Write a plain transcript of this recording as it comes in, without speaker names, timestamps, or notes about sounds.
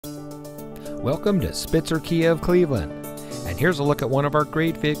Welcome to Spitzer Kia of Cleveland, and here's a look at one of our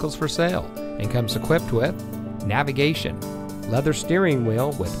great vehicles for sale, and comes equipped with navigation, leather steering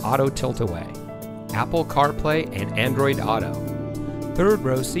wheel with auto tilt-away, Apple CarPlay and Android Auto, third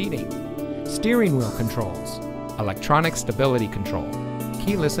row seating, steering wheel controls, electronic stability control,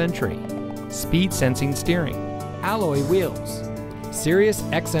 keyless entry, speed sensing steering, alloy wheels, Sirius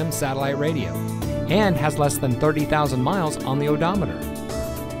XM satellite radio, and has less than 30,000 miles on the odometer.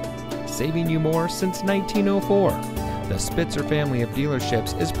 Saving you more since 1904. The Spitzer family of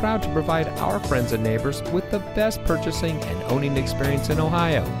dealerships is proud to provide our friends and neighbors with the best purchasing and owning experience in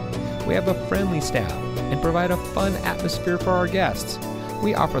Ohio. We have a friendly staff and provide a fun atmosphere for our guests.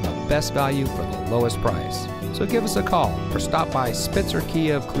 We offer the best value for the lowest price. So give us a call or stop by Spitzer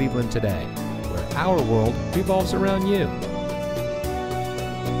Kia of Cleveland today, where our world revolves around you.